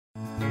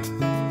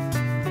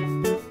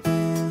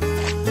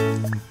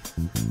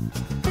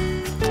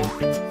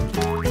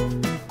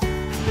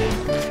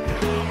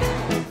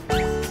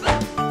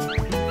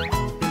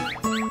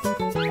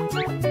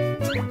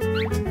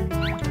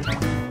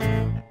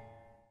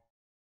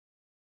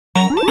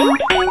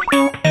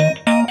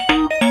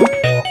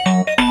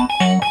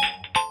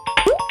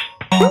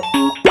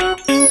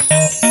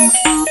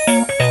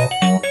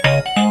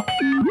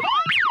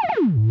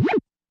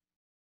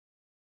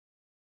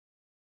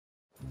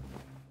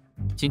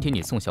今天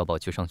你送小宝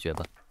去上学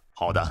吧。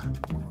好的。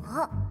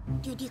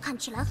爹地看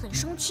起来很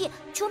生气，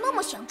就那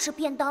么想吃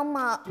便当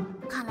吗？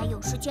看来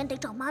有时间得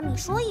找妈咪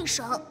说一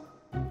声。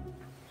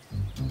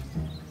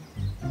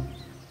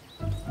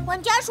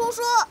管家叔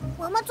叔，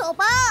我们走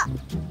吧。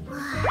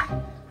唉，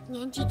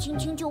年纪轻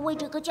轻就为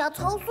这个家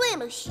操碎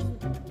了心。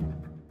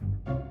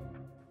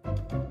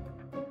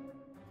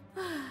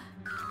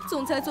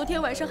总裁昨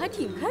天晚上还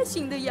挺开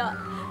心的呀，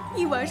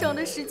一晚上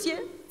的时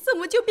间怎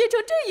么就变成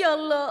这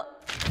样了？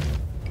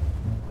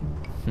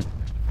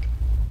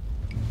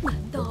难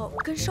道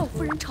跟少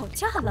夫人吵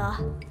架了？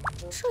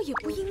这也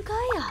不应该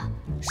呀，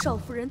少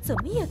夫人怎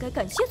么也该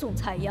感谢总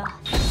裁呀。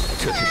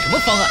这是什么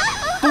方案？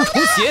都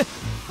重写！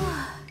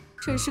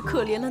真是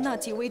可怜了那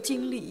几位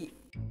经理。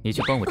你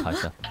去帮我查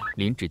下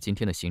林芷今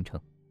天的行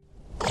程。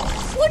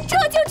我这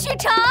就去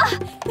查。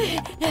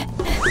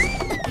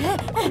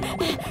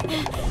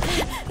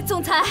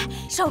总裁，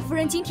少夫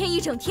人今天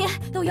一整天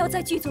都要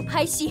在剧组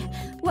拍戏，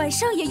晚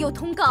上也有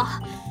通告。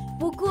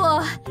不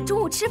过中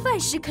午吃饭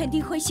时肯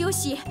定会休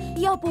息，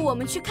要不我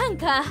们去看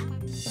看？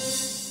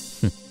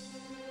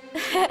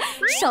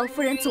少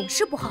夫人总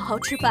是不好好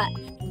吃饭，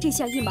这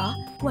下一忙，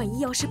万一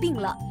要是病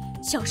了，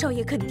小少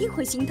爷肯定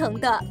会心疼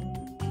的。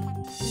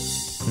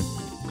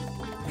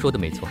说的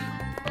没错，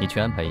你去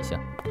安排一下，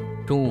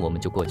中午我们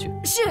就过去。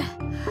是，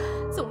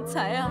总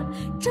裁啊，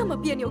这么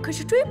别扭可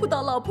是追不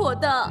到老婆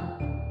的。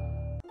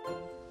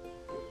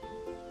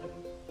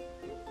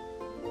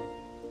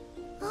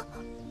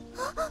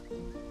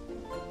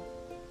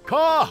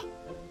咔！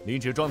林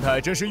芷状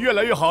态真是越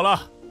来越好了。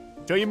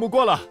这一幕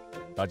过了，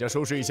大家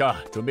收拾一下，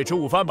准备吃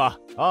午饭吧。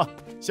啊，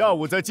下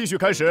午再继续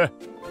开始。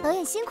导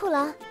演辛苦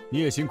了。你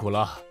也辛苦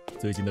了，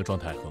最近的状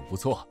态很不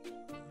错，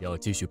要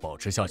继续保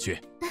持下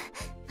去。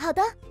好的，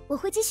我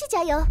会继续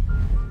加油。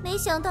没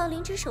想到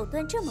林芷手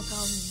段这么高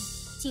明，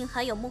竟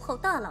还有幕后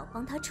大佬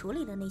帮她处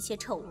理了那些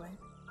丑闻。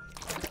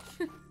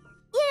嫣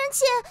然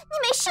姐，你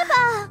没事吧？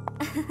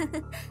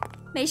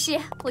没事，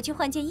我去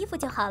换件衣服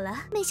就好了。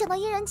没想到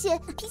嫣然姐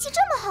脾气这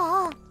么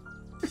好。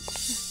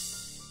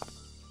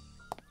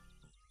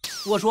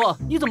我说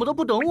你怎么都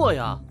不等我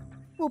呀？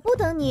我不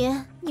等你，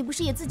你不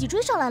是也自己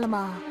追上来了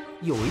吗？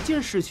有一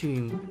件事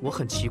情我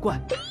很奇怪。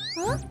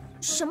啊？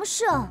什么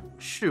事啊？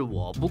是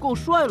我不够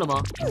帅了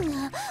吗？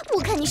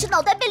我看你是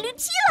脑袋被驴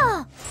踢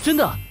了。真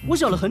的，我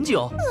想了很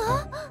久。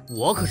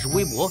我可是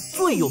微博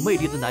最有魅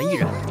力的男艺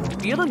人，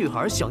别的女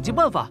孩想尽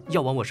办法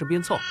要往我身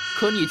边凑，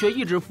可你却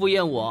一直敷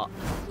衍我。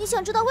你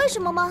想知道为什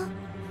么吗？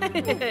嘿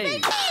嘿嘿嘿。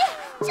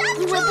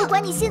因为不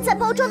管你现在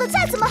包装的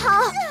再怎么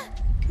好，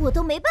我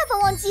都没办法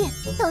忘记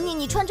当年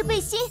你穿着背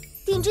心，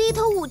顶着一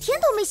头5天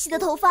都没洗的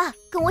头发，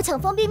跟我抢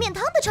方便面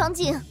汤的场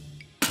景。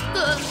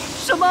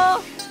什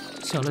么？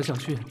想来想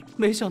去，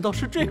没想到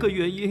是这个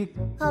原因。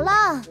好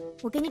了，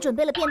我给你准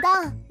备了便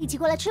当，一起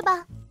过来吃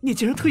吧。你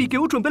竟然特意给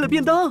我准备了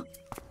便当？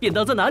便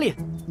当在哪里？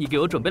你给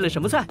我准备了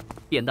什么菜？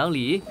便当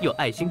里有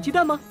爱心鸡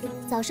蛋吗？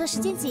早上时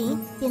间紧，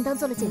便当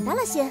做的简单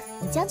了些，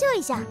你将就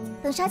一下。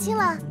等杀青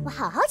了，我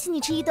好好请你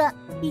吃一顿，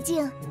毕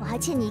竟我还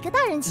欠你一个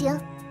大人情。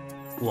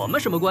我们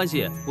什么关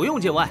系？不用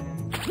见外。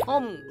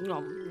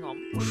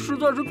实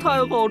在是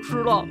太好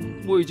吃了，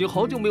我已经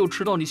好久没有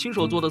吃到你亲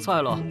手做的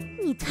菜了。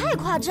你太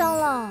夸张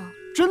了。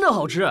真的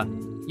好吃，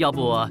要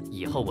不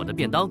以后我的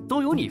便当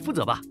都由你负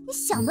责吧？你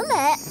想得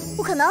美，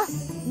不可能。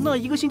那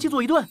1个星期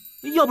做1顿，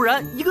要不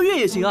然1个月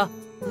也行啊。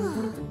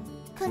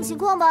看情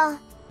况吧。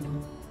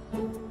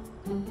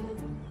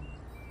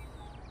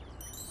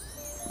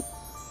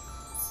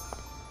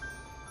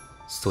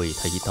所以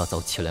他一大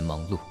早起来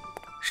忙碌，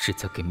是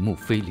在给穆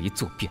非离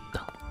做便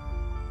当。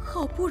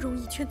好不容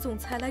易劝总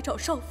裁来找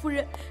少夫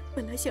人，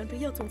本来想着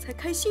要总裁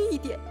开心一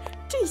点，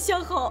这下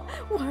好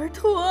玩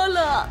脱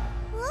了。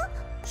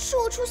是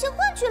我出现幻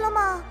觉了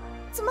吗？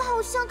怎么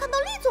好像看到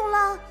厉总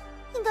了？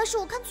应该是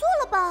我看错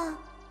了吧？林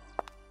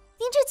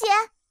芷姐，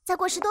再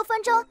过10多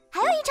分钟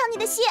还有一场你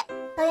的戏，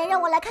导演让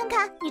我来看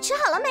看你吃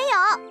好了没有。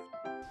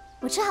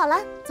我吃好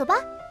了，走吧。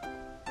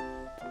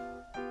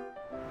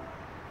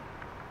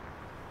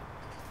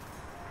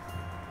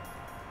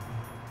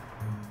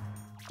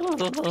怎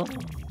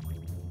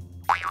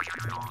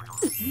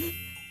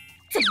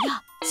么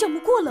样？项目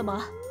过了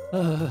吗？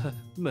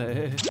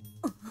没。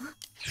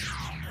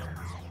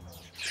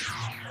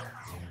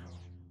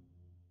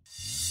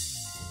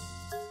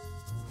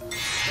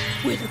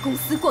为了公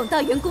司广大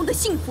员工的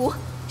幸福，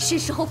是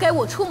时候该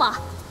我出马，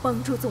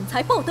帮助总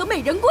裁抱得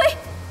美人归。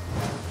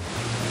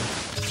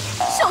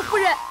少夫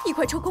人，你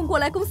快抽空过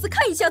来公司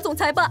看一下总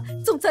裁吧，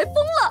总裁疯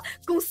了，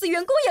公司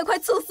员工也快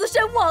猝死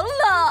身亡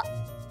了。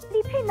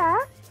李佩南，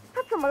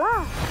他怎么了？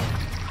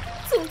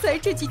总裁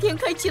这几天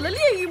开启了炼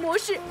狱模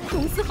式，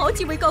公司好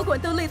几位高管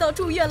都累到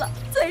住院了，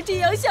再这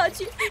样下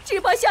去，只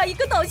怕下一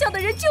个倒下的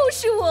人就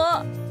是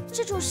我。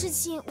这种事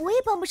情我也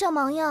帮不上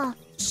忙呀，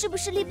是不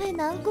是厉佩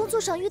南工作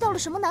上遇到了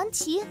什么难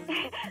题？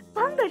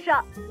帮得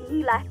上，你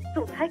一来，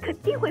总裁肯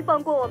定会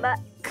放过我们。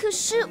可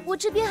是我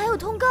这边还有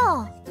通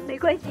告。没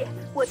关系，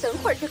我等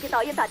会儿就给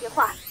导演打电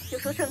话，就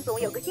说盛总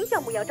有个新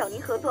项目要找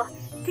您合作，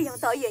这样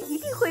导演一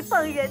定会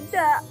放人的。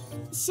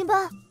行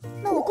吧，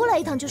那我过来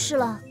一趟就是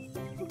了。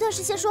但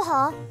是先说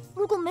好，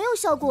如果没有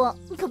效果，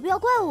你可不要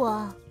怪我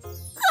啊。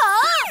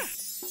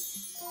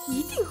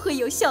一定会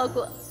有效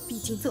果，毕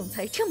竟总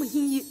裁这么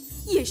阴郁，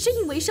也是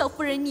因为少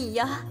夫人你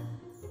呀。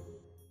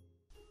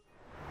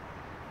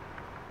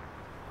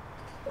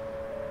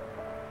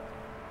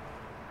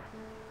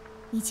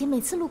以前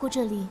每次路过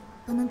这里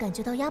都能感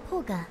觉到压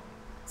迫感，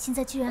现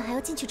在居然还要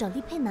进去找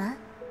厉佩南。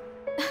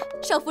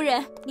少夫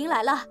人，您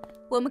来了，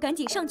我们赶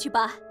紧上去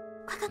吧。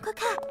快看快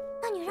看，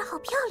那女人好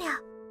漂亮。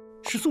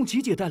是宋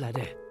琪姐带来的，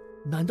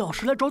难道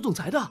是来找总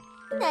裁的？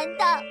难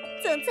道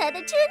总裁的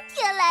春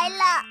天来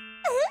了？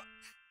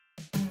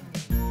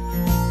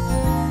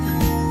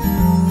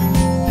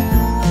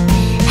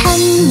喊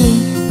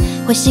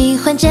你，我喜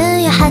欢这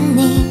样喊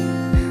你，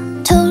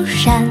突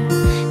然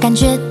感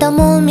觉到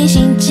莫名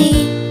心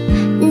悸，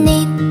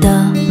你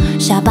的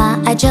下巴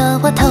挨着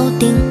我头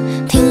顶，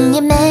听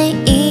你每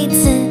一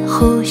次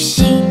呼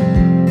吸。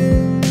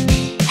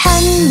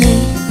喊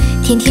你，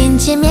天天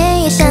见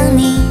面也想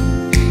你，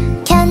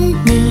看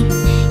你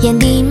眼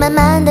底满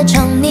满的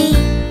宠溺，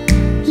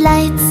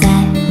赖在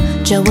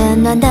这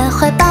温暖的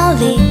怀抱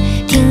里，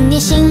听你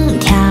心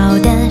跳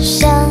的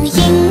声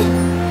音。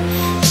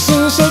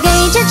是谁给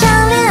这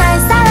场恋爱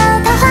撒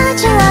了糖化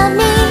成了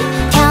蜜，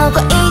跳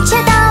过一切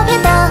刀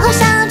片等候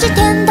相聚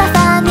甜到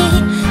发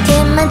腻，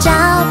填满照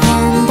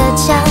片的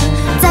墙，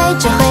在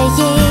这回忆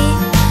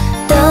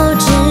都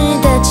值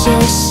得窃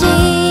喜。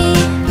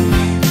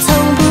从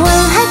不问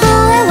还不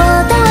爱我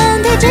的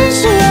问题，只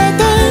是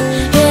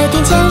约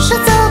定牵手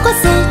走过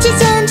四季，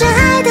见证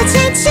爱的奇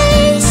迹。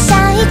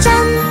下一站